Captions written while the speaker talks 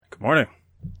Morning.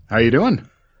 How you doing?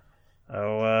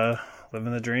 Oh,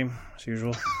 living the dream as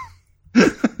usual.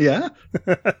 Yeah.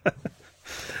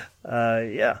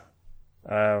 Yeah.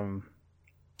 I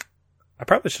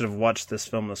probably should have watched this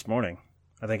film this morning.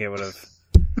 I think it would have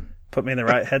put me in the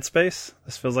right headspace.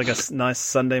 This feels like a nice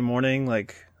Sunday morning,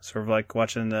 like sort of like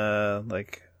watching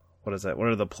what is that? What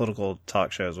are the political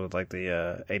talk shows with like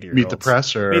the 80-year-olds? Meet the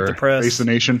Press or Meet the Press. Face the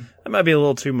Nation? That might be a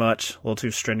little too much, a little too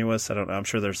strenuous. I don't know. I'm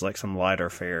sure there's like some lighter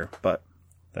fare, but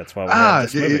that's why we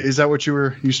have this movie. Is that what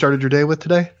you started your day with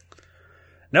today?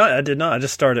 No, I did not. I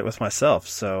just started with myself,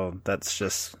 so that's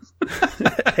just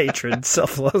hatred,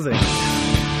 self-loathing.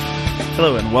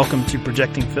 Hello and welcome to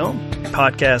Projecting Film, a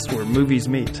podcast where movies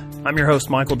meet. I'm your host,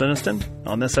 Michael Denniston.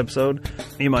 On this episode,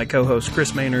 me and my co-host,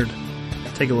 Chris Maynard,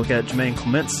 take a look at Jermaine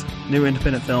Clement's new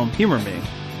independent film, Humor Me,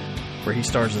 where he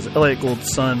stars as Elliot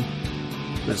Gould's son,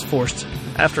 who is forced,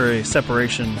 after a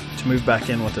separation, to move back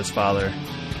in with his father,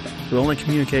 who only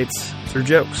communicates through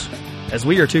jokes. As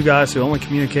we are two guys who only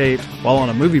communicate while on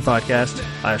a movie podcast,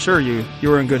 I assure you,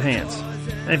 you are in good hands.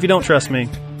 And if you don't trust me,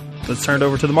 let's turn it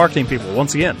over to the marketing people.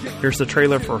 Once again, here's the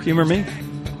trailer for Humor Me.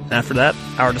 And after that,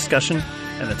 our discussion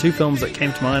and the two films that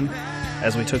came to mind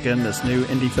as we took in this new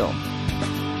indie film.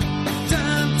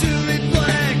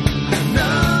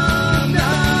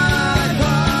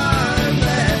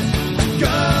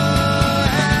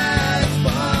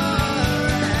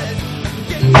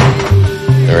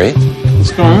 All right.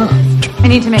 What's going on? I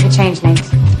need to make a change, Nate.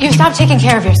 You stop taking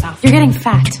care of yourself. You're getting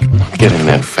fat. Getting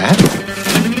that fat?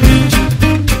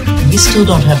 You still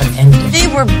don't have an ending. They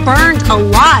were burned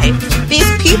alive. These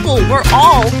people were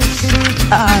all,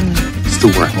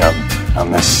 Still working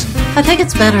on this. I think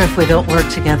it's better if we don't work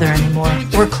together anymore.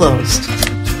 We're closed.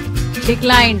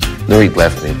 Declined. Nuri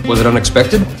left me. Was it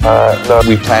unexpected? No,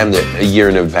 we planned it a year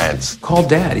in advance. Call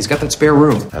Dad. He's got that spare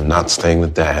room. I'm not staying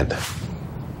with Dad.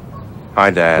 Hi,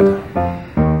 Dad.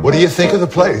 What do you think of the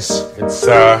place? It's,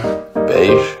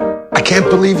 beige. I can't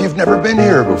believe you've never been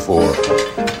here before.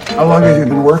 How long have you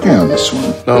been working on this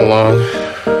one? Not long.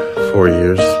 4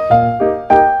 years.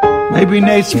 Maybe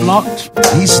Nate's blocked.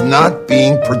 He's not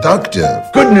being productive.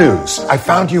 Good news. I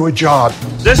found you a job.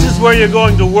 This is where you're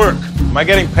going to work. Am I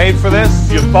getting paid for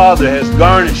this? Your father has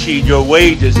garnished your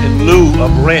wages in lieu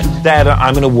of rent. Dad,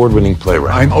 I'm an award-winning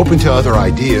playwright. I'm open to other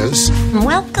ideas.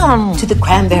 Welcome to the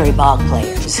Cranberry Bog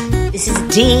Players. This is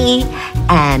Dee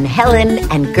and Helen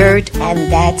and Gert, and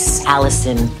that's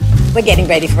Allison. We're getting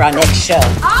ready for our next show.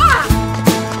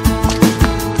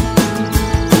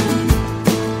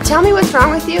 Tell me what's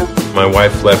wrong with you. My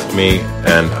wife left me,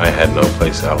 and I had no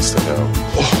place else to go.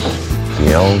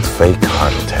 The old fake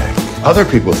heart attack. Other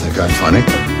people think I'm funny.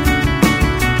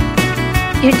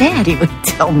 Your daddy would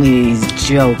tell me these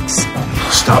jokes.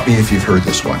 Stop me if you've heard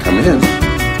this one. Come in.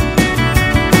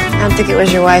 I don't think it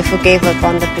was your wife who gave up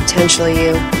on the potential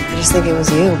you. I just think it was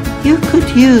you. You could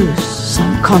use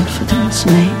some confidence,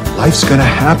 Nate. Life's gonna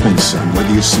happen, son,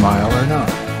 whether you smile or not.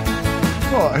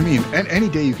 Well, I mean, any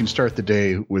day you can start the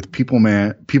day with People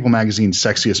Magazine's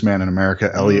Sexiest Man in America,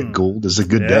 Elliot Gould, is a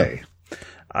good day.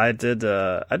 I did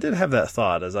have that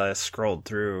thought as I scrolled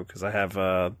through, because I have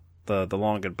the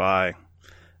Long Goodbye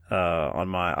on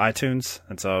my iTunes,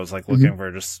 and so I was like looking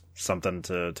for just something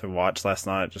to watch last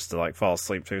night, just to like fall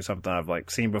asleep to, something I've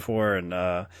like seen before, and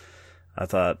I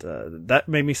thought that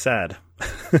made me sad.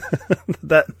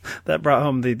 that brought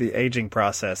home the aging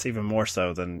process even more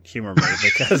so than Humor Me,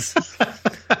 because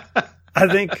I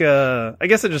think I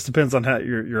guess it just depends on how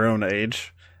your own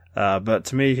age, but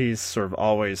to me he's sort of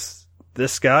always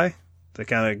this guy, the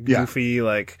kind of goofy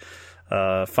like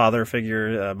father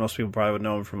figure. Most people probably would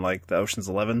know him from like the Ocean's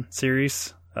 11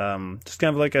 series, just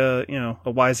kind of like a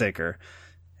wiseacre,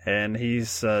 and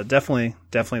he's definitely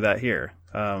that here.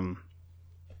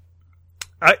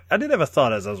 I did have a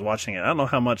thought as I was watching it. I don't know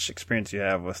how much experience you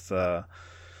have with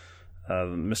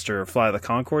Mr. Fly the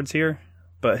Conchords here,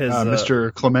 but his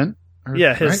Mr. Clement.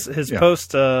 His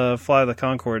post Fly the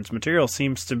Conchords material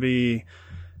seems to be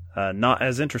not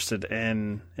as interested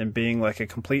in being like a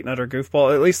complete and utter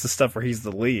goofball. At least the stuff where he's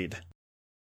the lead.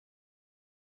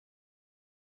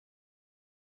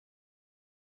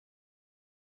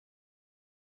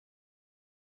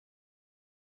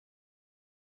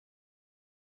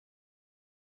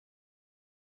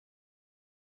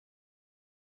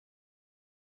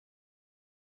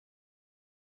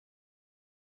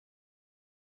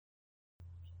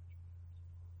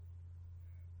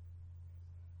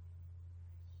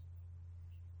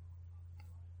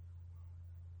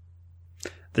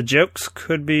 The jokes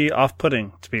could be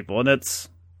off-putting to people, and it's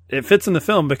it fits in the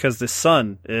film because the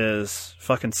son is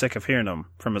fucking sick of hearing them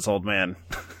from his old man.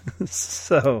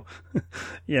 So,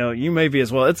 you may be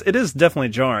as well. It is definitely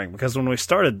jarring because when we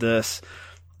started this,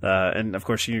 and of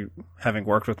course you having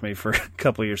worked with me for a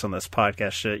couple of years on this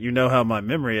podcast shit, you know how my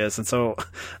memory is. And so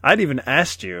I'd even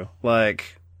asked you,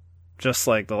 just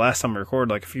the last time we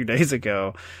recorded, a few days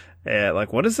ago,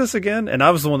 what is this again? And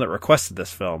I was the one that requested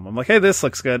this film. I'm like, hey, this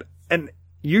looks good. And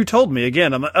you told me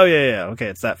again. I'm like, oh yeah, okay,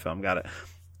 it's that film. Got it.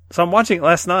 So I'm watching it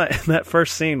last night, and that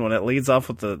first scene when it leads off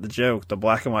with the joke, the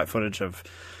black and white footage of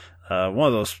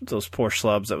one of those poor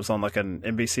schlubs that was on an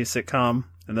NBC sitcom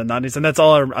in the 90s. And that's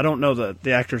all I don't know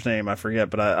the actor's name, I forget,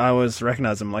 but I always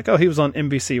recognize him he was on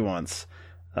NBC once.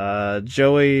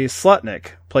 Joey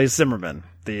Slotnick plays Zimmerman,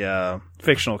 the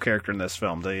fictional character in this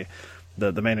film,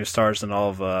 the man who stars in all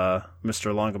of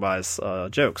Mr.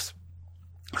 Longabai's jokes.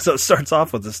 So it starts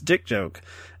off with this dick joke.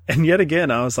 And yet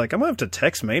again, I was like, I'm going to have to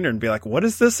text Maynard and be like, what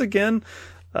is this again?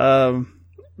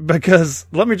 Because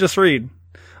let me just read.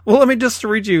 Well, let me just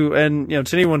read you, and to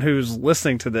anyone who's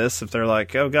listening to this, if they're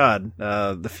like, oh God,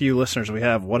 the few listeners we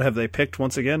have, what have they picked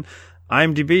once again?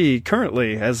 IMDb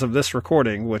currently, as of this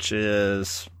recording, which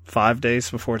is 5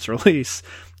 days before its release,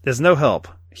 is no help.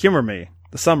 Humor me.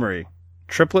 The summary.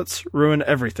 Triplets ruin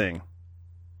everything.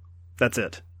 That's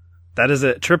it. That is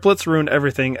it. Triplets ruin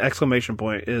everything! !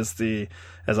 Is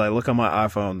as I look on my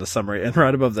iPhone, the summary. And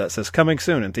right above that says, coming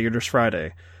soon in theaters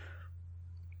Friday.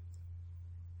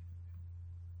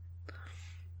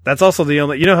 That's also the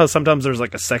only, how sometimes there's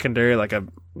a secondary,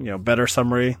 a better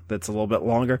summary that's a little bit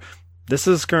longer. This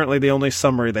is currently the only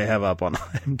summary they have up on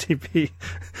IMDb.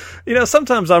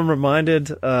 Sometimes I'm reminded,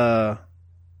 that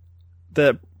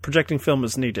projecting film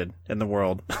is needed in the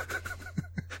world.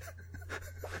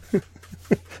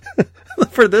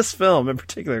 For this film in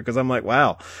particular, because I'm like,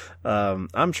 wow,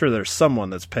 I'm sure there's someone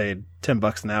that's paid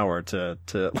 $10 an hour to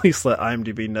at least let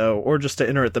IMDb know, or just to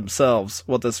enter it themselves,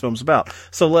 what this film's about.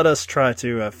 So let us try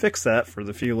to fix that for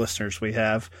the few listeners we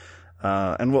have.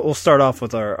 And we'll start off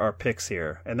with our picks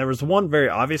here. And there was one very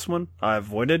obvious one I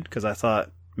avoided because I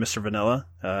thought Mr. Vanilla,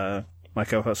 my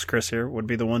co-host Chris here, would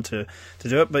be the one to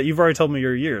do it. But you've already told me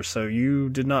your year, so you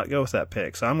did not go with that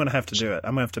pick. So I'm going to have to do it.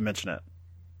 I'm going to have to mention it.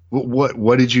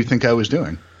 What did you think I was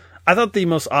doing? I thought the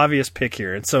most obvious pick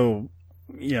here, and so,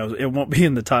 it won't be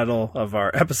in the title of our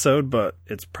episode, but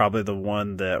it's probably the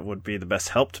one that would be the best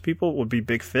help to people, would be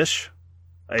Big Fish.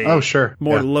 Sure.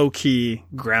 More low-key,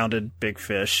 grounded Big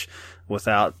Fish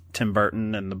without Tim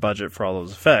Burton and the budget for all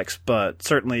those effects, but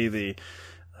certainly the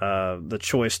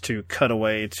choice to cut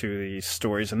away to these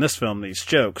stories in this film, these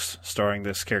jokes, starring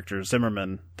this character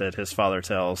Zimmerman that his father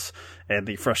tells, and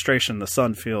the frustration the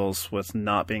son feels with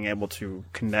not being able to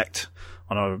connect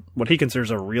on what he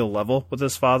considers a real level with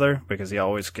his father, because he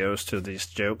always goes to these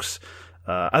jokes.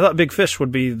 I thought Big Fish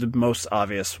would be the most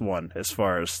obvious one, as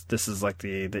far as this is the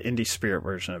indie spirit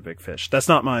version of Big Fish. That's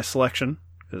not my selection,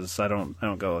 because I don't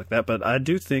go like that, but I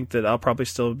do think that I'll probably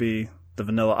still be the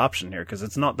vanilla option here, because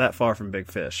it's not that far from Big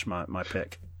Fish, my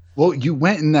pick. Well, you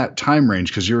went in that time range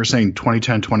because you were saying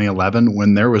 2010, 2011,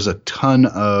 when there was a ton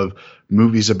of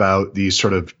movies about these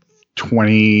sort of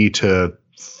 20 to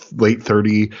late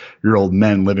 30-year-old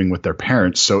men living with their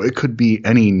parents. So it could be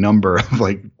any number of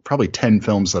probably 10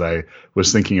 films that I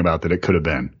was thinking about that it could have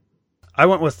been. I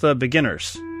went with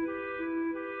Beginners.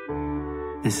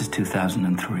 This is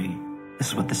 2003. This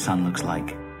is what the sun looks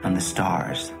like. And the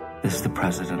stars. This is the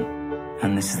president.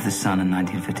 And this is the sun in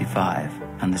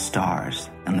 1955, and the stars,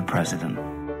 and the president.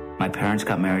 My parents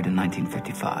got married in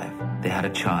 1955. They had a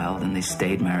child, and they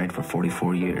stayed married for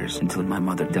 44 years until my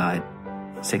mother died.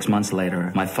 6 months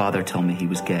later, my father told me he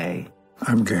was gay.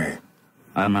 I'm gay.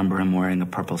 I remember him wearing a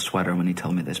purple sweater when he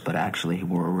told me this, but actually he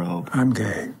wore a robe. I'm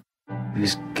gay. He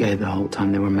was gay the whole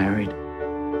time they were married.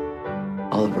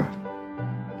 Oliver,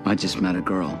 I just met a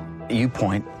girl. You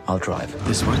point, I'll drive.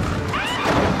 This one.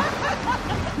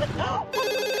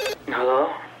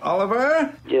 Hello?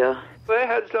 Oliver? Yeah. They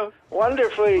had some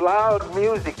wonderfully loud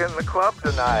music in the club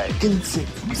tonight. Music.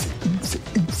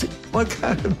 What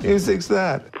kind of music's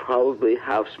that? Probably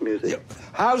house music.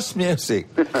 House music.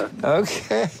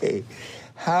 Okay.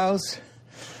 House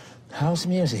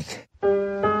music.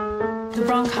 The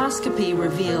bronchoscopy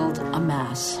revealed a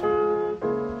mass.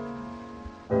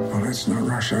 Well, let's not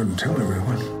rush out and tell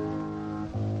everyone.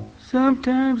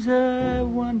 Sometimes I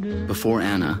wonder. Before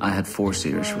Anna, I had 4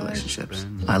 serious relationships.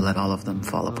 I let all of them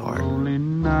fall apart.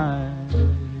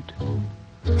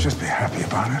 Just be happy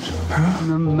about it, huh?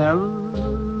 The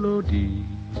melody.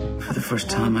 For the first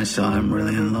time, I saw him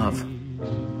really in love.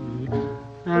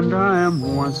 And I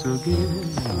am once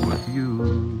again with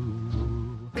you.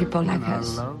 People like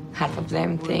us, half of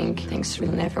them think things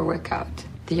will never work out.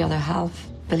 The other half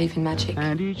believe in magic.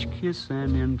 And each kiss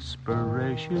an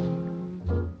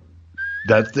inspiration.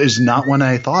 That is not one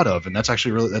I thought of, and that's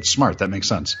actually that's smart. That makes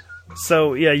sense.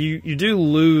 So yeah, you do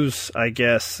lose, I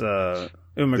guess, Ewan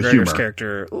McGregor's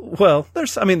character. Well,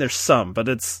 there's some, but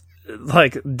it's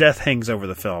like death hangs over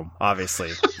the film,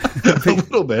 obviously. A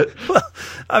little bit. Well,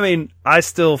 I mean, I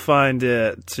still find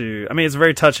it's a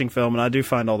very touching film, and I do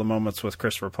find all the moments with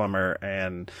Christopher Plummer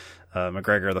and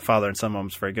McGregor, the father, in some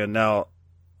moments very good. Now,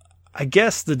 I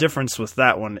guess the difference with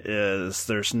that one is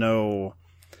there's no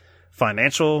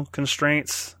financial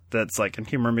constraints that's like in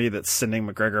Humor Me that's sending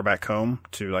McGregor back home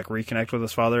to like reconnect with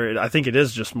his father. I think it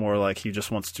is just more like he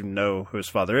just wants to know who his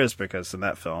father is, because in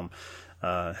that film,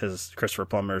 his Christopher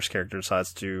Plummer's character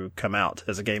decides to come out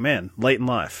as a gay man late in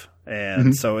life.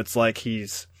 And so it's like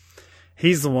he's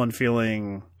the one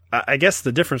feeling, I guess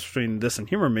the difference between this and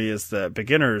Humor Me is that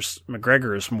Beginners,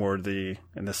 McGregor is more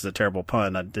and this is a terrible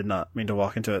pun, I did not mean to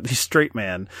walk into it, the straight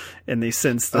man, in the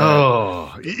sense that...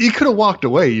 Oh, you could have walked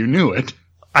away, you knew it.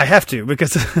 I have to,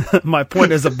 because my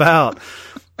point is about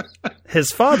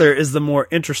his father is the more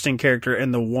interesting character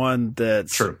and the one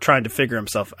that's trying to figure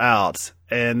himself out.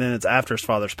 And then it's after his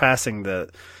father's passing that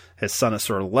his son is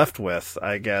sort of left with,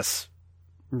 I guess,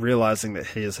 realizing that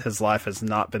his life has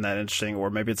not been that interesting, or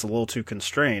maybe it's a little too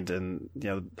constrained. And,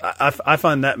 I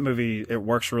find that movie, it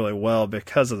works really well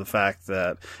because of the fact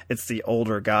that it's the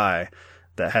older guy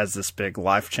that has this big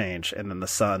life change, and then the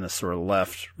son is sort of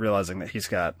left realizing that he's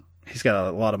got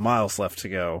a lot of miles left to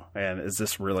go, and is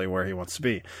this really where he wants to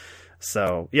be?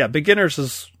 So yeah, Beginners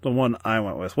is the one I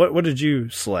went with. What did you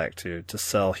select to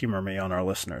sell Humor Me on our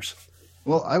listeners?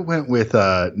 Well, I went with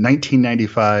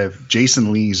 1995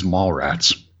 Jason Lee's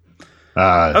Mallrats.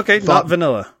 Okay, not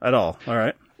vanilla at all. All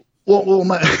right. Well,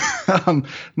 my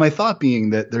my thought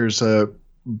being that there's a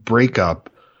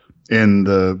breakup in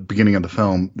the beginning of the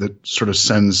film that sort of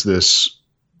sends this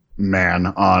man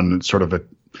on sort of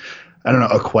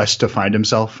a quest to find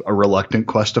himself, a reluctant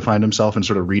quest to find himself and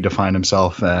sort of redefine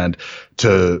himself, and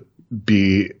to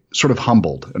be sort of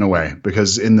humbled in a way,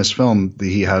 because in this film,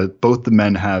 both the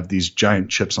men have these giant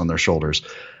chips on their shoulders,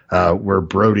 where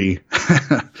Brody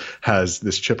has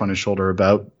this chip on his shoulder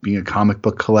about being a comic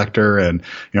book collector and,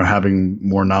 having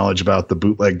more knowledge about the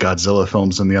bootleg Godzilla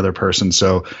films than the other person.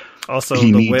 So also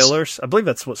the Whalers, I believe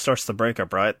that's what starts the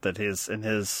breakup, right? That he's in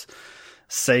his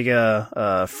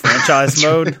Sega franchise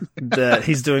mode, that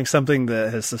he's doing something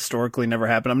that has historically never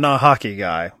happened. I'm not a hockey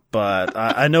guy, but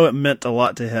I know it meant a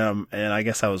lot to him, and I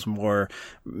guess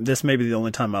this may be the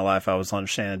only time in my life I was on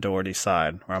Shannon Doherty's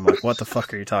side, where I'm like, what the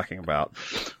fuck are you talking about?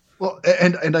 Well,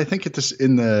 and I think at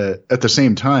the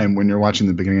same time, when you're watching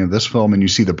the beginning of this film and you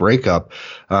see the breakup,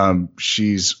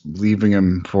 she's leaving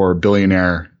him for a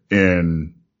billionaire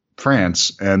in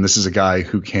France, and this is a guy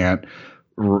who can't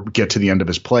get to the end of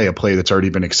his play, a play that's already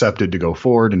been accepted, to go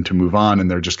forward and to move on,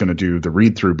 and they're just going to do the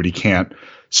read through, but he can't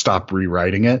stop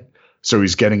rewriting it, so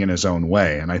he's getting in his own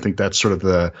way. And I think that's sort of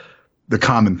the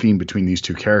common theme between these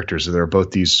two characters. They're both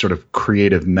these sort of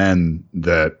creative men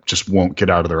that just won't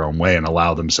get out of their own way and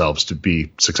allow themselves to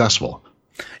be successful.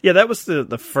 Yeah, that was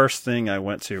the first thing I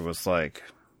went to, was like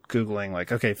Googling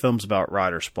like, okay, films about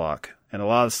writer's block, and a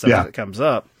lot of stuff that comes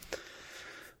up,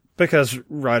 because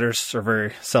writers are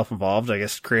very self-involved, I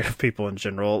guess creative people in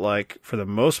general, like for the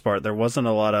most part, there wasn't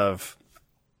a lot of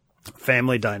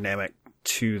family dynamic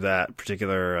to that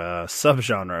particular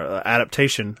subgenre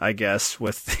adaptation, I guess,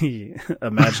 with the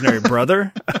imaginary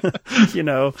brother,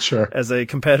 sure, as a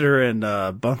competitor and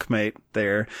bunkmate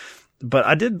there. But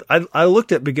I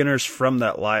looked at Beginners from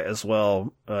that light as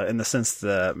well, in the sense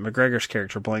that McGregor's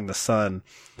character playing the son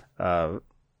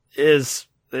is,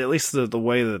 at least the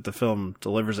way that the film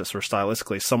delivers it sort of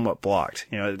stylistically, somewhat blocked.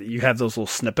 You have those little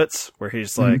snippets where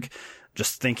he's like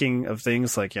just thinking of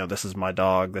things like, this is my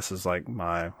dog, this is like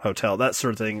my hotel, that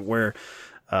sort of thing, where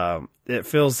it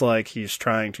feels like he's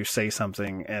trying to say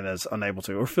something and is unable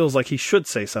to, or feels like he should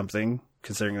say something,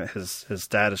 considering that his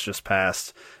dad has just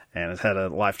passed and has had a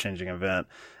life-changing event.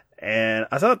 And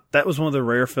I thought that was one of the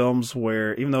rare films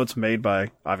where, even though it's made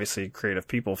by obviously creative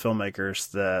people,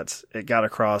 filmmakers, that it got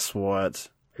across what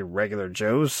a regular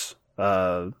Joe's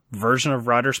version of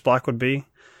writer's block would be.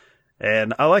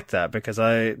 And I like that, because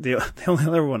the only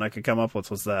other one I could come up with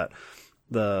was that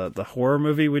the horror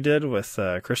movie we did with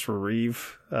Christopher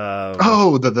Reeve.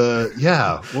 What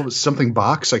was something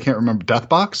box? I can't remember. Death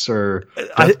Box or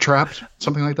Death Trap,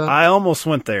 something like that. I almost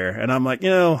went there, and I'm like,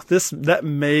 that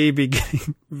may be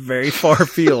getting very far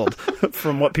afield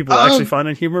from what people actually find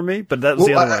in Humor Me, but that was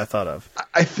the other one I thought of.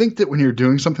 I think that when you're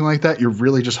doing something like that, you're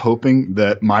really just hoping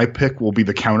that my pick will be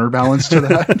the counterbalance to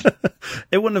that.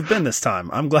 It wouldn't have been this time.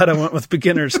 I'm glad I went with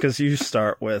Beginners because you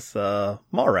start with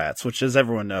Mallrats, which, as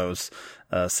everyone knows,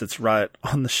 sits right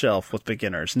on the shelf with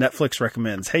Beginners. Netflix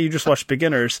recommends, hey, you just watched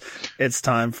Beginners. It's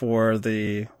time for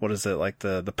the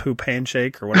poop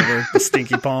handshake or whatever, the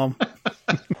stinky palm.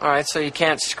 All right, so you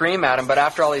can't scream at him, but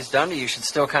after all he's done to you, you should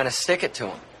still kind of stick it to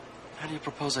him. How do you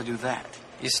propose I do that?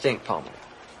 You stink palm him.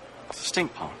 What's a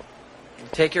stink palm? You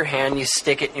take your hand, you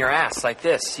stick it in your ass like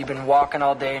this. You've been walking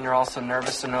all day and you're also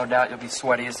nervous, so no doubt you'll be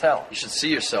sweaty as hell. You should see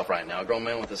yourself right now, a grown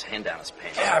man with his hand down his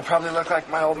pants. Yeah, I probably look like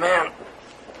my old man.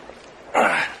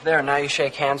 There, now you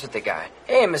shake hands with the guy.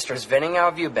 Hey, Mr. Svenning, how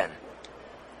have you been?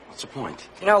 What's the point?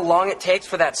 You know how long it takes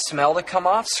for that smell to come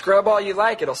off? Scrub all you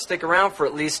like, it'll stick around for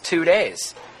at least 2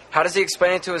 days. How does he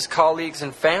explain it to his colleagues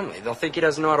and family? They'll think he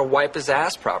doesn't know how to wipe his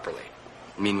ass properly.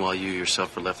 Meanwhile, you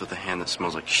yourself are left with a hand that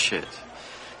smells like shit.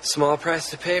 Small price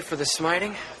to pay for the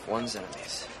smiting of one's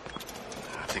enemies.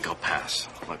 I think I'll pass.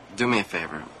 Look, do me a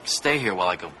favor. Stay here while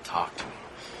I go talk to him.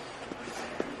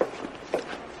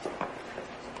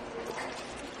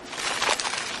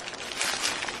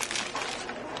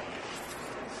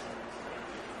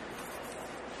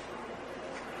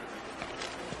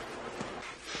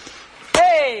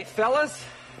 Hey, fellas.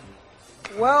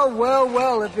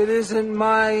 Well, if it isn't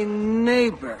my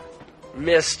neighbor.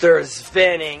 Mr.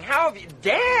 Svenning, how have you...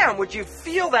 Damn, would you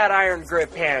feel that iron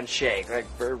grip handshake? Like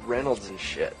Burt Reynolds and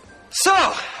shit. So,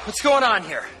 what's going on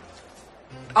here?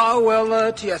 Oh,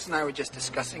 well, T.S. and I were just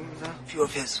discussing a few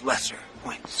of his lesser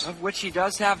points. Of which he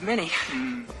does have many.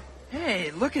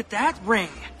 Hey, look at that ring.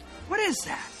 What is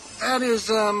that? That is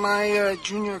my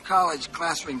junior college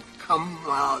class ring, cum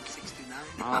laude 69.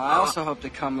 Oh, I also hope to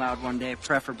cum laude one day,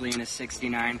 preferably in a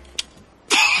 69.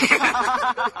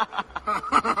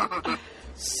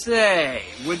 Say,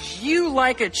 would you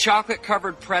like a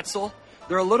chocolate-covered pretzel?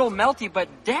 They're a little melty, but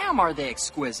damn are they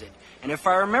exquisite. And if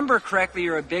I remember correctly,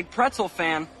 you're a big pretzel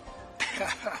fan.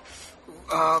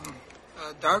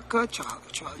 Dark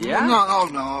chocolate. Yeah? No.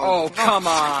 Oh, come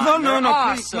on. No,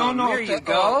 awesome. please. No. Here you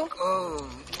go.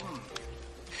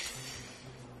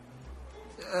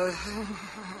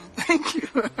 Thank you.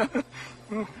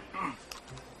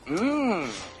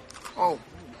 Oh.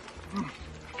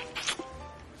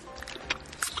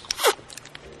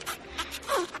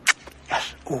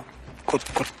 Yes. Oh, good.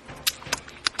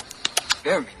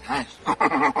 Very nice.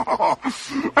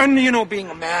 And, being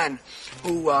a man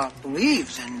who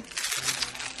believes in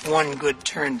one good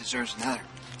turn deserves another.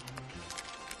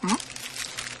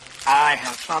 I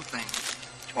have something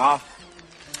to offer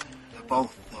to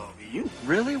both of you.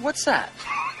 Really? What's that?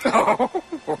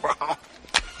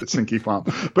 The stinky palm.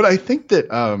 But I think that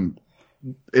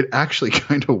it actually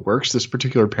kind of works, this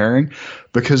particular pairing,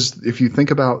 because if you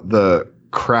think about the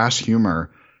crass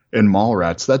humor in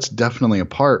Mallrats, that's definitely a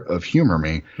part of Humor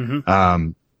Me.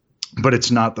 Mm-hmm. But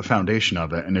it's not the foundation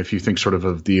of it. And if you think sort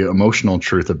of the emotional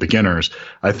truth of Beginners,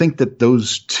 I think that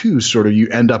those two sort of, you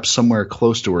end up somewhere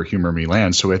close to where Humor Me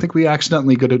lands. So I think we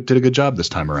accidentally did a good job this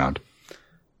time around.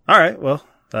 All right. Well,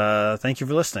 thank you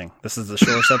for listening. This is the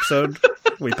shortest episode.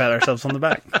 We pat ourselves on the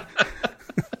back.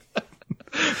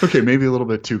 Okay, maybe a little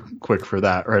bit too quick for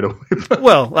that right away.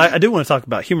 Well, I do want to talk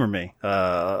about Humor Me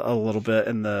a little bit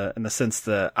in the sense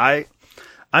that I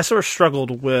sort of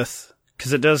struggled with,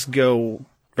 because it does go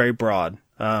very broad.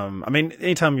 I mean,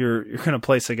 anytime you're going to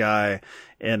place a guy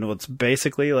in what's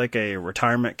basically like a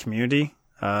retirement community,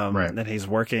 right, and he's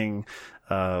working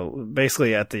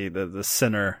basically at the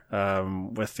center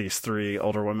with these three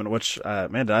older women. Which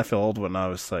man, did I feel old when I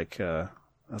was like,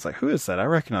 who is that? I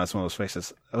recognize one of those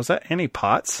faces. Was that Annie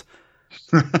Potts?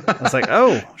 I was like,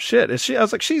 oh shit, is she? I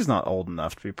was like, she's not old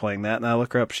enough to be playing that. And I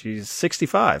look her up, she's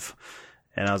 65.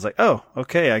 And I was like, oh,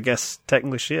 okay, I guess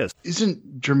technically she is.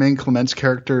 Isn't Jermaine Clement's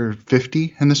character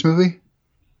 50 in this movie?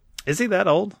 Is he that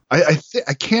old? I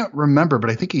can't remember, but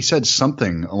I think he said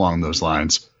something along those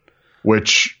lines,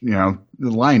 which,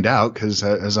 lined out, because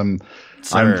as I'm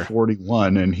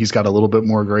 41 and he's got a little bit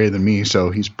more gray than me,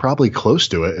 so he's probably close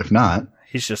to it, if not.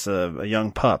 He's just a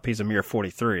young pup. He's a mere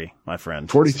 43, my friend.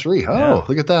 43. Oh, yeah.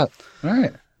 Look at that. All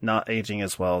right. Not aging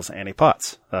as well as Annie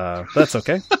Potts. That's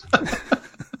okay.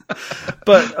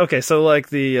 But okay, so like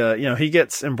he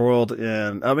gets embroiled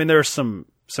in. I mean, there's some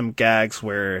gags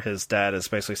where his dad is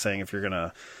basically saying, if you're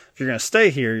gonna stay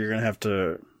here, you're gonna have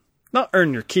to not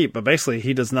earn your keep, but basically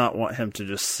he does not want him to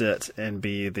just sit and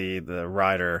be the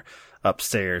writer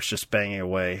upstairs just banging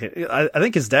away. I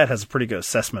think his dad has a pretty good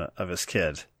assessment of his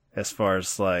kid as far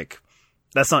as like,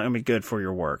 that's not going to be good for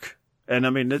your work. And I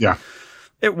mean,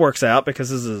 it works out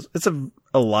because it's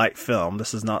a light film.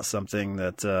 This is not something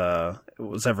that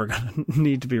was ever going to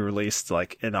need to be released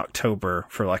like in October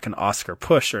for like an Oscar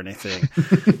push or anything.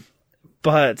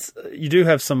 But you do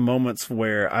have some moments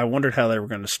where I wondered how they were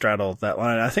going to straddle that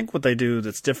line. I think what they do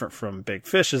that's different from Big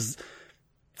Fish is,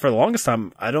 for the longest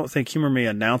time, I don't think Humor Me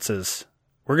announces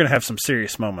we're going to have some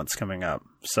serious moments coming up.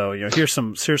 So, here's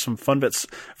some fun bits.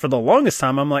 For the longest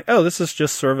time, I'm like, oh, this is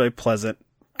just sort of a pleasant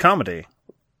comedy.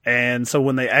 And so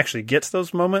when they actually get to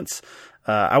those moments,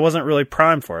 I wasn't really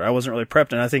primed for it. I wasn't really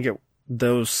prepped. And I think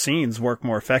those scenes work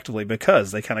more effectively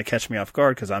because they kind of catch me off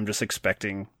guard because I'm just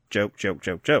expecting joke.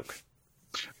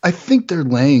 I think they're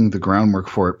laying the groundwork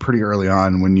for it pretty early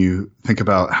on when you think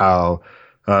about how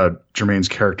Jermaine's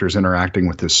character is interacting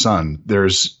with his son. They're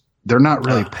not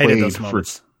really played those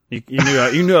moments.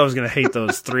 You knew I was going to hate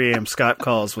those 3 a.m. Skype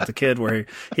calls with the kid where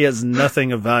he has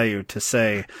nothing of value to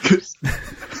say.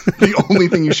 The only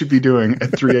thing you should be doing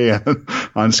at 3 a.m.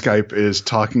 on Skype is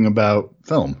talking about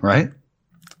film, right?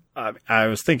 I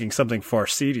was thinking something far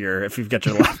seedier if you've got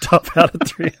your laptop out at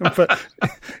 3 a.m. But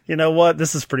you know what?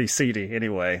 This is pretty seedy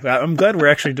anyway. I'm glad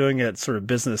we're actually doing it sort of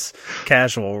business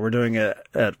casual. We're doing it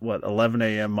at 11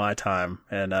 a.m. my time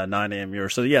and 9 a.m.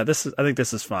 yours. So yeah, I think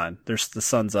this is fine. The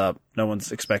sun's up. No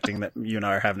one's expecting that you and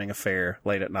I are having an affair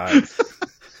late at night.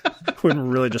 We're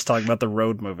really just talking about the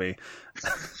Road movie.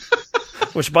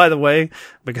 Which, by the way,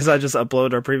 because I just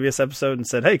uploaded our previous episode and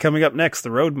said, hey, coming up next,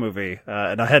 the Road movie,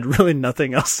 and I had really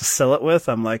nothing else to sell it with,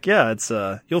 I'm like, yeah, it's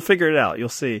you'll figure it out. You'll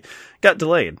see. Got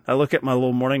delayed. I look at my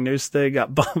little morning news thing,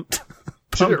 got bumped.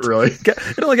 Did it really?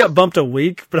 It only got bumped a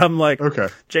week, but I'm like, okay,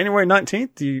 January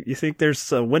 19th, do you think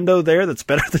there's a window there that's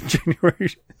better than January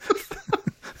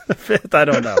 5th? I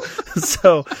don't know.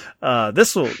 So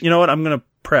this will, you know what, I'm going to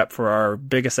prep for our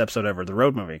biggest episode ever, the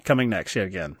Road movie, coming next yet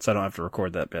again, so I don't have to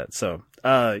record that bit. So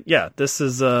this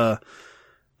is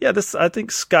this, I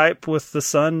think Skype with the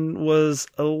son was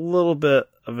a little bit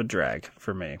of a drag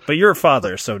for me. But you're a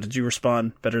father, so did you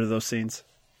respond better to those scenes?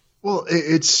 Well,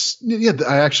 they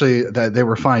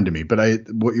were fine to me, but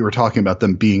what you were talking about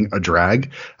them being a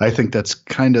drag, I think that's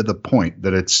kind of the point,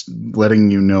 that it's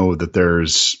letting you know that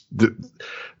there's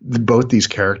both these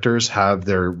characters have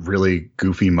their really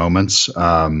goofy moments,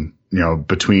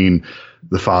 between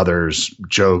the father's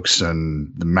jokes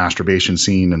and the masturbation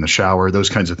scene in the shower, those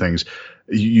kinds of things.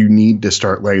 You need to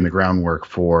start laying the groundwork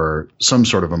for some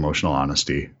sort of emotional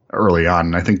honesty early on.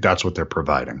 And I think that's what they're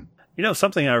providing.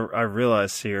 Something I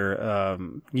realized here,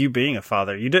 you being a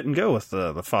father, you didn't go with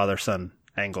the father-son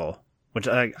angle, which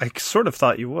I sort of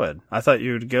thought you would. I thought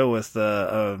you would go with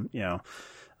a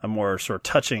more sort of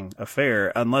touching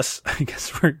affair, unless I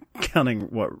guess we're counting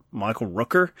Michael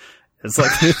Rooker is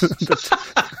like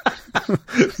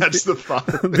that's the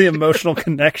father, the emotional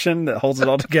connection that holds it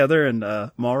all together in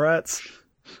Mallrats.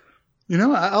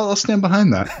 I'll stand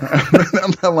behind that.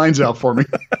 That lines out for me.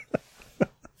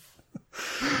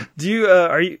 Do you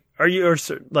are you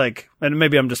like, and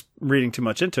maybe I'm just reading too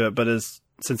much into it, but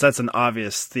since that's an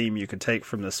obvious theme you could take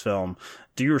from this film,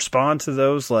 do you respond to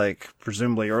those like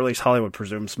presumably, or at least Hollywood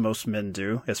presumes most men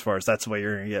do, as far as that's the way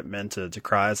you're going to get men to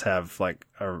cry, is have like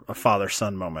a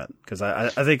father-son moment? Because I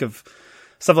think of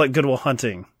stuff like Good Will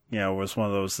Hunting, was one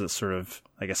of those that sort of,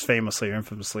 I guess famously or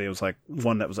infamously, it was like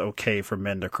one that was okay for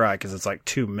men to cry because it's like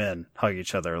two men hug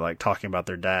each other, like talking about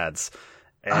their dads.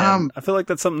 And I feel like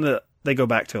that's something that they go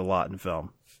back to a lot in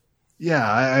film. Yeah,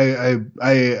 I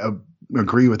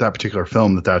agree with that particular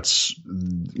film that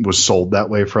was sold that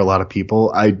way for a lot of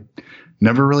people. I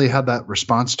never really had that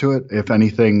response to it. If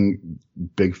anything,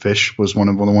 Big Fish was one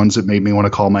of the ones that made me want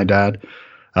to call my dad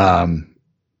a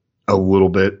little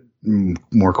bit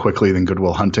more quickly than Good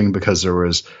Will Hunting, because there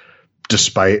was,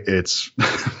 despite its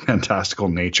fantastical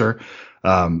nature,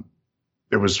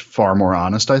 it was far more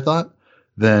honest, I thought,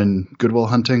 than Good Will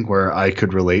Hunting, where I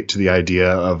could relate to the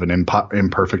idea of an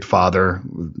imperfect father,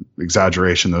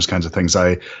 exaggeration, those kinds of things.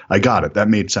 I got it. That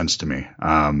made sense to me.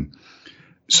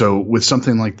 So with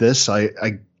something like this,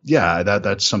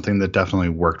 that's something that definitely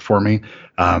worked for me.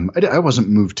 I wasn't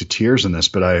moved to tears in this,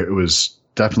 but it was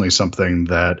definitely something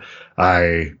that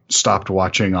I stopped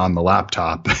watching on the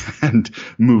laptop and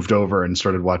moved over and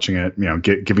started watching it,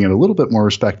 giving it a little bit more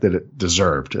respect that it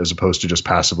deserved, as opposed to just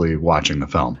passively watching the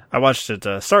film. I watched it,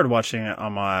 started watching it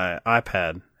on my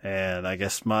iPad, and I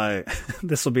guess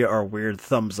this will be our weird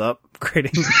thumbs up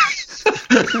grading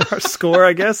our score,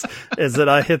 I guess, is that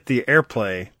I hit the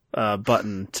AirPlay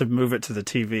button to move it to the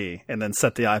TV and then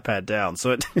set the iPad down.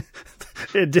 So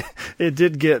it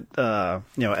did get,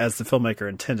 as the filmmaker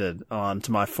intended,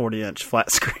 onto my 40-inch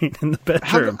flat screen in the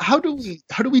bedroom. How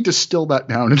do we distill that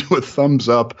down into a thumbs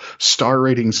up star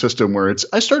rating system where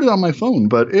I started on my phone,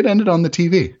 but it ended on the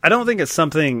TV? I don't think it's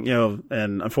something,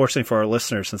 and unfortunately for our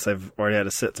listeners, since they've already had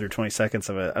to sit through 20 seconds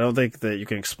of it, I don't think that you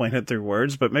can explain it through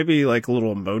words, but maybe like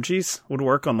little emojis would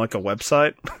work on like a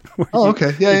website.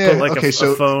 Okay. Yeah. Put like a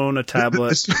phone, a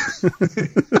tablet.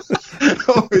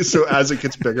 So as it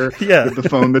gets bigger, the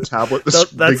phone, the tablet, the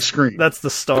big screen. That's the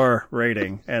star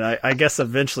rating. And I guess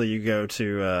eventually you go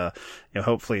to,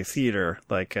 hopefully theater,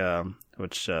 like,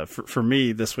 which, for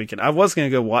me this weekend, I was going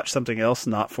to go watch something else,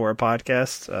 not for a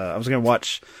podcast. I was going to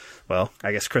watch,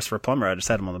 I guess Christopher Plummer, I just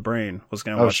had him on the brain, was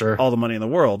going to watch All the Money in the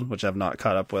World, which I've not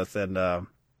caught up with. And,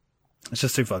 it's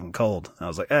just too fucking cold. And I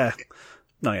was like,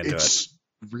 not going to do it.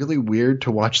 Really weird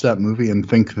to watch that movie and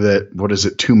think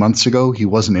that 2 months ago he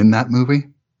wasn't in that movie?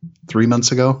 3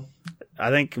 months ago? I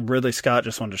think Ridley Scott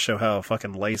just wanted to show how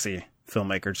fucking lazy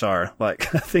filmmakers are.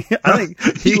 Like, I think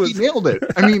he nailed it.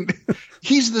 I mean,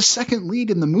 he's the second lead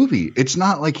in the movie. It's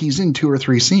not like he's in 2 or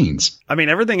 3 scenes. I mean,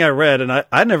 everything I read, and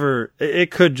I never, it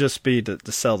could just be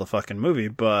to sell the fucking movie,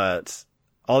 but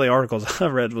all the articles I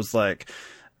read was like,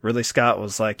 Ridley Scott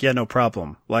was like, yeah, no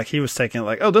problem. Like, he was taking it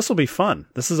like, oh, this will be fun.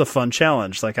 This is a fun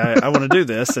challenge. Like, I want to do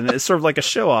this. And it's sort of like a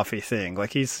show-offy thing.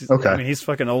 Like, he's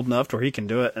fucking old enough to where he can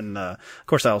do it. And, of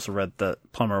course, I also read that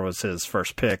Plummer was his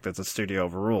first pick that the studio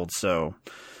overruled. So,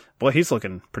 boy, he's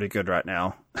looking pretty good right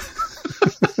now.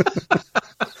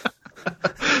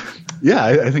 Yeah,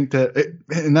 I think that,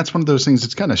 and that's one of those things.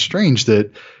 It's kind of strange that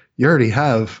you already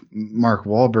have Mark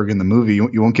Wahlberg in the movie.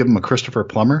 You won't give him a Christopher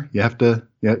Plummer. You have to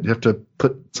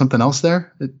put something else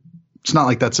there. It's not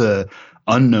like that's a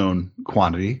unknown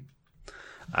quantity.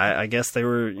 I guess they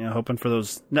were hoping for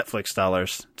those Netflix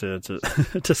dollars to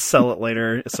to sell it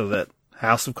later, so that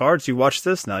House of Cards, you watch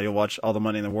this, now you'll watch All the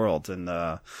Money in the World, and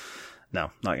no,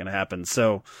 not going to happen.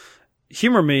 So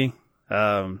humor me.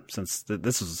 Since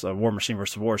this is a War Machine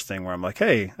versus Wars thing where I'm like,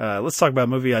 hey, let's talk about a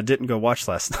movie I didn't go watch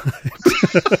last night.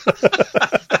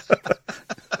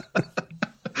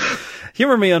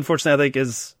 Humor Me, unfortunately, I think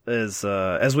is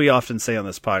as we often say on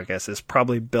this podcast, is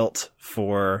probably built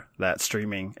for that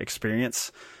streaming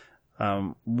experience.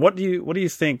 What do you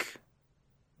think?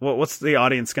 What's the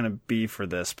audience going to be for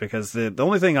this? Because the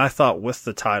only thing I thought with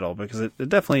the title, because it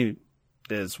definitely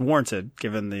is warranted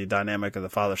given the dynamic of the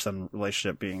father-son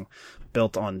relationship being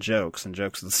built on jokes and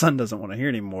jokes the son doesn't want to hear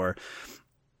anymore.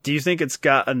 Do you think it's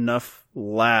got enough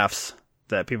laughs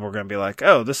that people are going to be like,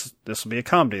 oh, this will be a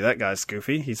comedy. That guy's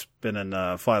goofy. He's been in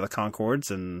Fly the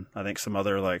Conchords and I think some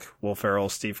other like Will Ferrell,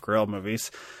 Steve Carell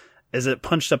movies. Is it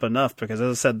punched up enough? Because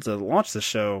as I said, to launch the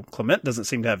show, Clement doesn't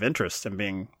seem to have interest in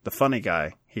being the funny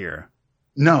guy here.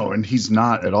 No, and he's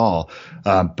not at all.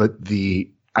 But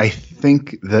I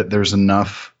think that there's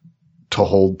enough to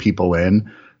hold people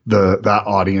in, that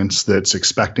audience that's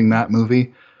expecting that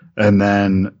movie. And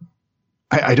then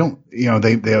I don't,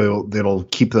 they'll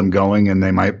keep them going, and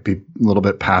they might be a little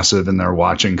bit passive in their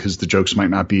watching because the jokes might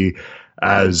not be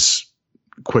as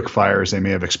quick fire as they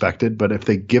may have expected. But if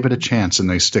they give it a chance and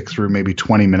they stick through maybe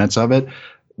 20 minutes of it,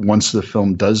 once the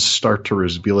film does start to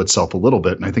reveal itself a little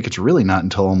bit, and I think it's really not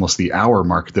until almost the hour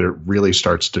mark that it really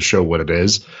starts to show what it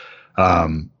is,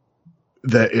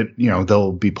 that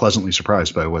they'll be pleasantly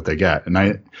surprised by what they get. And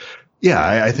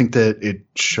I think that it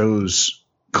shows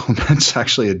Clement's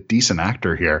actually a decent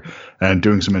actor here and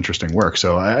doing some interesting work.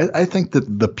 So I think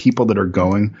that the people that are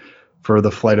going for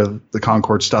the Flight of the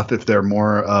Conchords stuff, if they're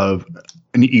more of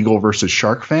an Eagle versus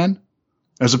Shark fan,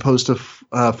 as opposed to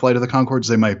Flight of the Conchords,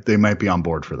 they might be on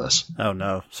board for this. Oh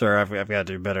no, sir! I've got to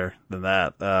do better than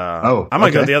that. I'm gonna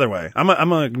go the other way. I'm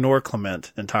gonna ignore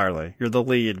Clement entirely. You're the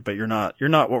lead, but you're not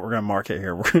what we're gonna market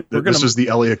here. This is the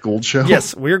Elliot Gould show.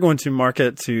 Yes, we're going to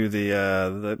market to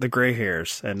the gray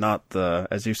hairs and not the,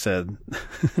 as you said,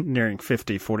 nearing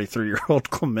 50, 43-year-old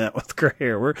Clement with gray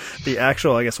hair. We're the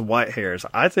actual, I guess, white hairs.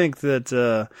 I think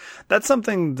that that's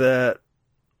something that,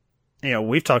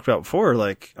 we've talked about before.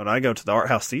 Like when I go to the art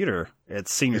house theater,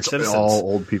 it's senior citizens, all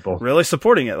old people, really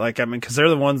supporting it. Like, I mean, because they're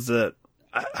the ones that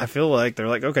I feel like they're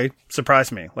like, okay,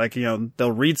 surprise me. Like,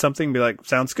 they'll read something and be like,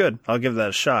 sounds good, I'll give that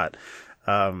a shot.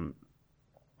 I'm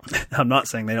not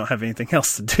saying they don't have anything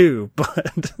else to do,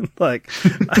 but like,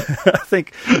 I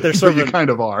think they're sort of you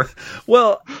kind of are.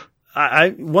 Well,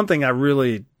 one thing I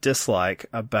really dislike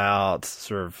about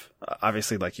sort of,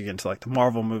 obviously, like you get into like the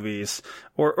Marvel movies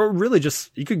or really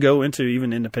just, you could go into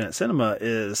even independent cinema,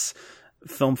 is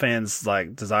film fans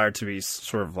like desire to be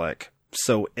sort of like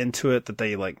so into it that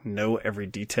they like know every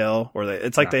detail, or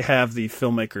it's like they have the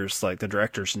filmmakers, like the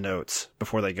director's notes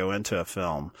before they go into a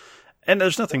film. And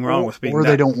there's nothing wrong with being or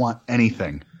they don't want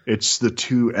anything. It's the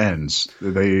two ends.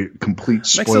 They complete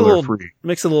spoiler free.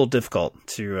 Makes it a little difficult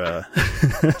to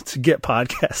to get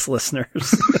podcast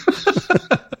listeners.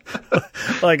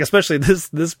 Like, especially this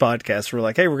podcast, we're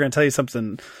like, hey, we're going to tell you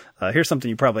something. Here's something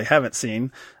you probably haven't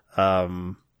seen.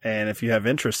 And if you have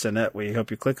interest in it, we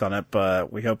hope you click on it.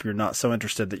 But we hope you're not so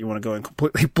interested that you want to go in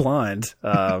completely blind,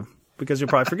 because you'll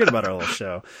probably forget about our little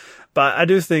show. But I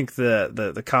do think that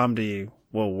the comedy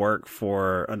will work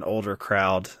for an older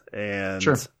crowd. And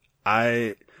sure.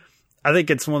 I think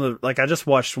it's one of the, like, I just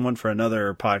watched one for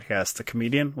another podcast, The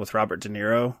Comedian with Robert De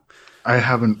Niro. I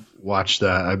haven't watched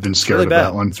that. I've been scared of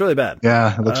that one. It's really bad.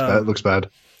 Yeah, it looks bad. It looks bad.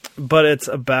 But it's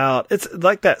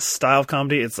like that style of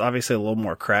comedy. It's obviously a little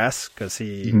more crass because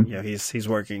he's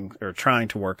working or trying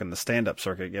to work in the stand-up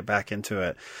circuit, get back into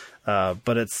it.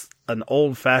 But it's an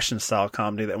old-fashioned style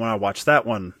comedy that when I watched that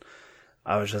one,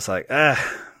 I was just like,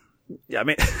 yeah, I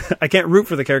mean, I can't root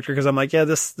for the character because I'm like, yeah,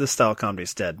 this style of comedy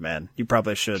is dead, man. You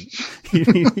probably should. You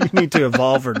need to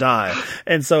evolve or die.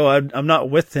 And so I'm not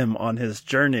with him on his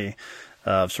journey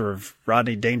of sort of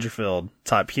Rodney Dangerfield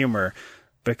type humor,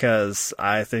 because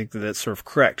I think that it's sort of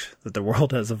correct that the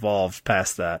world has evolved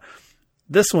past that.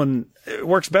 This one, it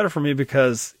works better for me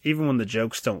because even when the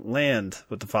jokes don't land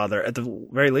with the father, at the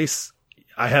very least,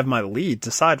 I have my lead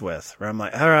to side with, where I'm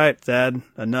like, all right, Dad,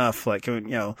 enough. Like,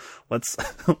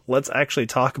 let's actually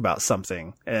talk about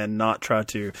something and not try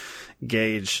to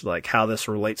gauge like how this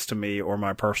relates to me or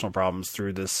my personal problems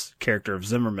through this character of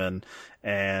Zimmerman.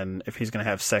 And if he's going to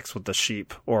have sex with a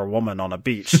sheep or a woman on a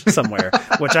beach somewhere,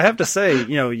 which I have to say,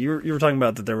 you were talking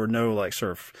about that there were no like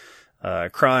sort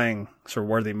of, crying sort of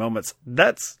worthy moments.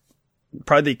 That's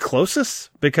probably the closest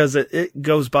because it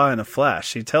goes by in a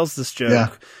flash. He tells this joke. Yeah.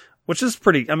 Which is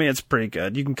it's pretty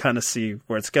good. You can kind of see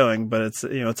where it's going, but it's,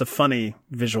 it's a funny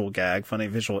visual gag, funny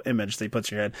visual image that he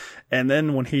puts in your head. And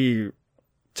then when he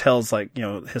tells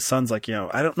his son's like,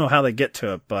 I don't know how they get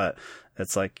to it, but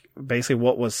it's like basically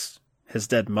what was his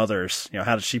dead mother's,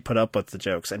 how did she put up with the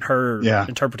jokes, and her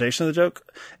interpretation of the joke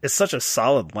is such a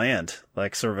solid land,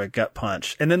 like sort of a gut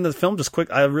punch. And then the film just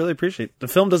I really appreciate the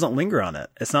film doesn't linger on it.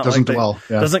 It's not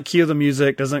doesn't cue the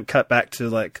music, doesn't cut back to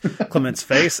like Clement's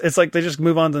face. It's like they just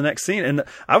move on to the next scene. And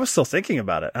I was still thinking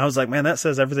about it. I was like, man, that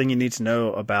says everything you need to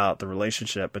know about the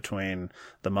relationship between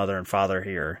the mother and father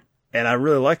here. And I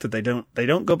really like that they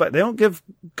don't go back. They don't give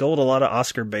Gold a lot of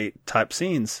Oscar bait type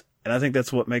scenes. And I think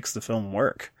that's what makes the film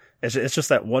work. It's just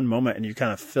that one moment, and you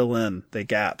kind of fill in the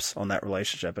gaps on that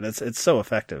relationship, and it's so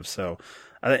effective. So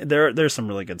I think there's some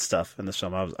really good stuff in this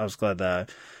film. I was glad that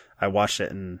I watched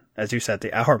it, and as you said, at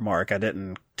the hour mark, I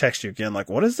didn't text you again like,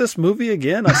 what is this movie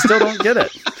again? I still don't get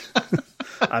it.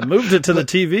 I moved it to the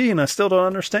TV, and I still don't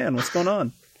understand what's going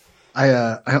on.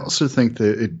 I also think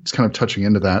that it's kind of touching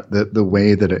into that the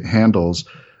way that it handles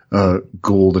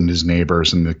Gould and his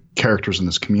neighbors and the characters in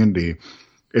this community.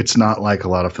 It's not like a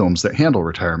lot of films that handle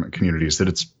retirement communities, that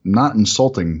it's not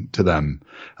insulting to them.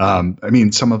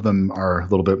 Some of them are a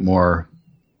little bit more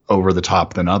over the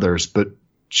top than others, but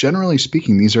generally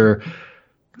speaking, these are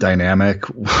dynamic,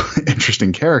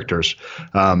 interesting characters.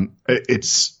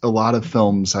 It's a lot of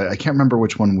films. I can't remember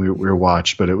which one we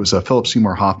watched, but it was a Philip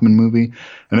Seymour Hoffman movie.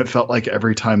 And it felt like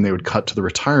every time they would cut to the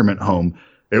retirement home,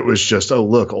 it was just, oh,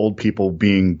 look, old people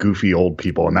being goofy old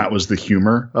people. And that was the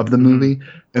humor of the movie.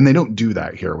 And they don't do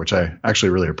that here, which I actually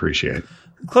really appreciate.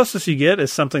 The closest you get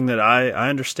is something that I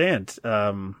understand,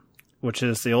 which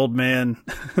is the old man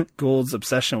Gould's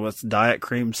obsession with diet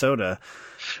cream soda.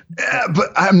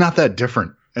 But I'm not that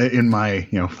different in my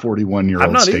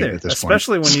 41-year-old state either, at this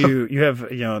especially point. Especially when you have,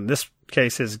 in this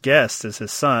case, his guest is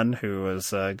his son, who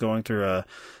is going through a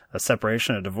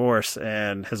separation, a divorce,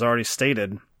 and has already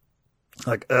stated,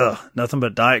 like, nothing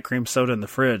but diet cream soda in the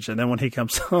fridge. And then when he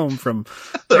comes home from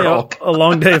a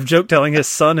long day of joke telling, his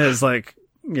son is like,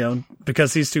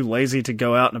 because he's too lazy to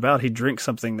go out and about, he drinks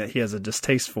something that he has a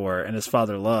distaste for and his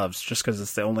father loves just because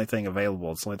it's the only thing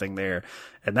available. It's the only thing there.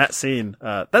 And that scene,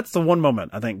 that's the one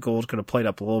moment I think Gould could have played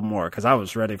up a little more, because I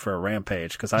was ready for a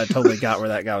rampage, because I totally got where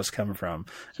that guy was coming from.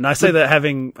 And I say that I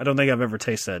don't think I've ever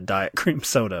tasted diet cream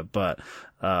soda, but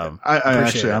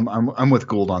I'm with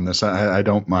Gould on this. I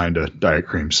don't mind a diet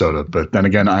cream soda, but then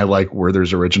again, I like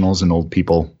Werther's Originals and old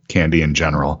people candy in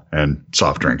general and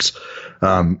soft drinks.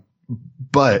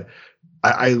 But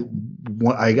I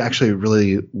actually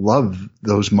really love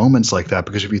those moments like that,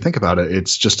 because if you think about it,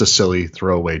 it's just a silly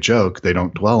throwaway joke. They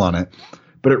don't dwell on it,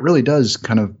 but it really does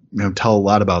kind of tell a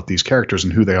lot about these characters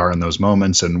and who they are in those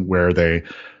moments and where they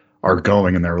are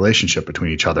going in their relationship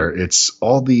between each other. It's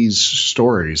all these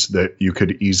stories that you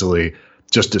could easily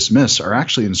just dismiss are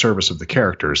actually in service of the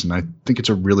characters, and I think it's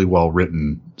a really well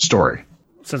written story.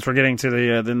 Since we're getting to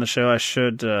the end of the show, I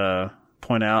should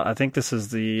point out, I think this is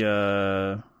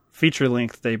the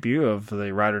feature-length debut of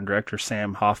the writer and director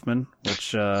Sam Hoffman,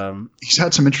 which he's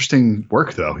had some interesting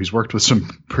work, though. He's worked with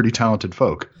some pretty talented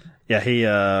folk. Yeah, he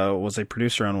was a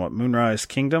producer on Moonrise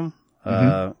Kingdom.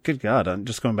 Good God, I'm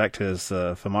just going back to his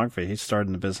filmography. He started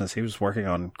in the business. He was working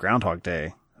on Groundhog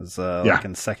Day as like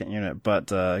in second unit,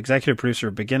 but executive producer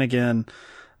of Begin Again.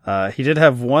 He did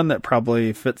have one that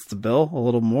probably fits the bill a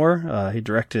little more. He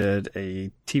directed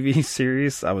a TV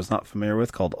series I was not familiar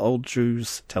with called Old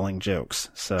Jews Telling Jokes.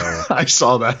 So I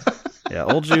saw that. Yeah,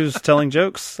 Old Jews Telling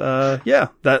Jokes. Yeah,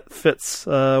 that fits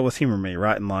with Humor Me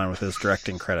right in line with his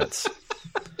directing credits.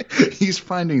 He's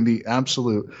finding the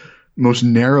absolute most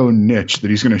narrow niche that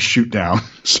he's going to shoot down.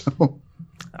 So,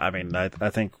 I mean, I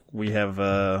think we have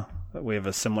a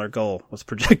similar goal with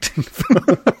projecting.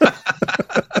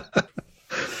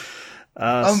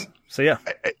 So yeah,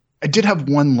 I did have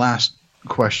one last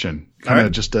question, kind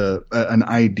of just an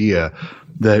idea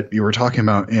that you were talking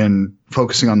about in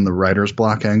focusing on the writer's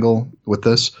block angle with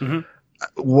this.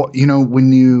 What,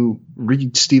 when you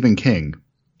read Stephen King,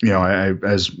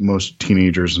 as most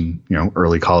teenagers and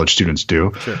early college students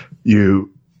do,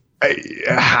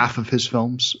 half of his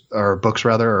films or books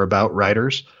rather are about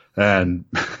writers, and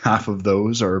half of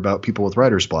those are about people with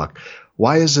writer's block.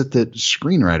 Why is it that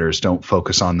screenwriters don't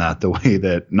focus on that the way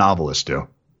that novelists do?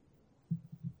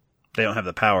 They don't have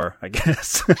the power, I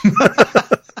guess.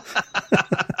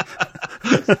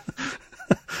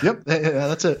 Yep,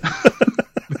 that's it.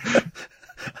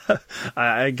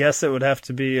 I guess it would have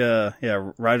to be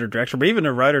writer-director. But even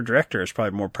a writer-director is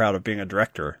probably more proud of being a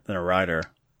director than a writer.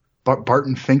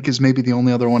 Barton Fink is maybe the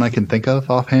only other one I can think of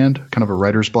offhand, kind of a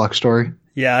writer's block story.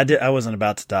 Yeah, I wasn't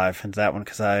about to dive into that one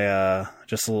because I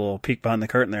just a little peek behind the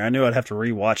curtain there. I knew I'd have to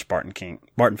rewatch Barton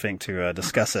Fink to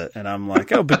discuss it, and I'm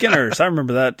like, oh, beginners! I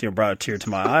remember that. Brought a tear to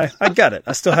my eye. I got it.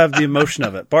 I still have the emotion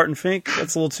of it. Barton Fink,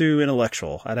 that's a little too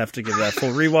intellectual. I'd have to give that a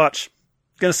full rewatch.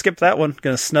 Gonna skip that one.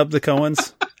 Gonna snub the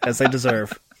Coens as they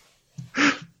deserve.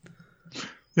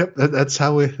 Yep, that's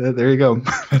how we. There you go.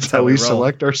 That's how we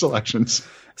select our selections.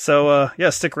 So,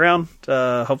 stick around.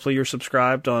 Hopefully you're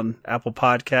subscribed on Apple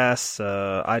Podcasts,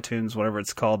 iTunes, whatever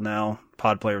it's called now,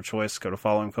 pod player of choice. Go to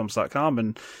followingfilms.com.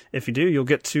 And if you do, you'll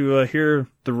get to hear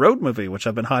the Road movie, which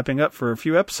I've been hyping up for a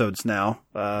few episodes now,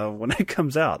 when it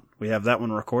comes out. We have that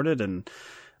one recorded, and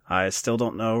I still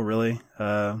don't know really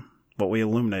what we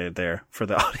illuminated there for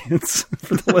the audience,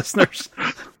 for the listeners.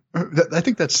 I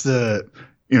think that's the...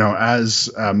 as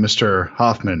Mr.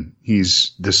 Hoffman,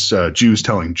 he's this Jews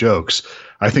telling jokes.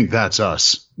 I think that's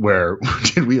us. Where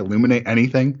did we illuminate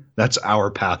anything? That's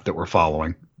our path that we're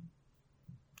following.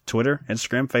 Twitter,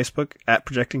 Instagram, Facebook,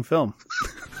 @ProjectingFilm.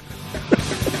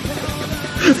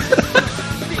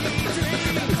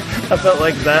 I felt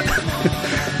like that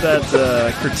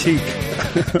critique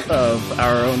of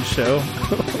our own show.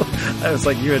 I was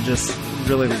like, you had just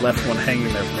really left one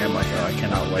hanging there for me. I'm like, I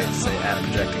cannot wait to say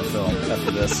 @ProjectingFilm after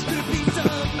this.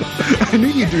 I knew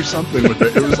you'd do something with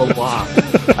it. It was a lot.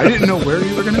 I didn't know where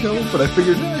you were going to go, but I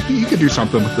figured you could do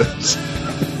something with this.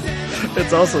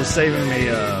 It's also saving me.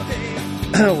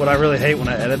 What I really hate when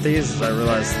I edit these is I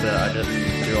realize that I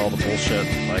didn't do all the bullshit.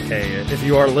 Like, hey, if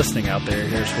you are listening out there,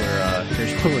 here's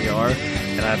where we are,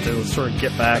 and I have to sort of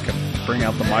get back and bring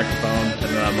out the microphone, and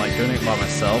then I'm like doing it by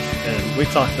myself. And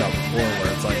we've talked about before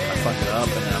where it's like I fuck it up,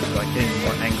 and then I'm like getting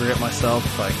more angry at myself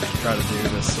if I try to do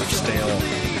this sort of stale.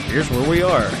 Here's where we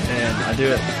are, and I do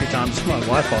it a few times. My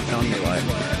wife will tell me like,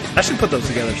 I should put those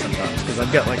together sometimes because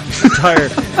I've got like this entire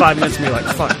 5 minutes of me like,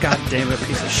 fuck, god damn it,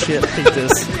 piece of shit, hate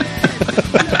this.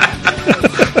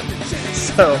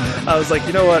 So I was like,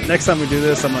 you know what? Next time we do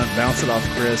this, I'm gonna bounce it off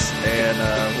Chris, and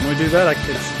when we do that,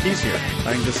 it's easier.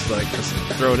 I can just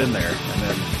throw it in there and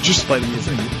then just play the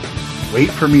music. Wait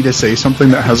for me to say something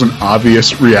that has an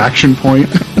obvious reaction point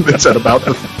that's at about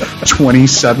the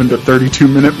 27 to 32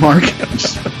 minute mark.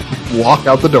 Just walk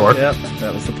out the door. Yep,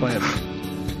 that was the plan.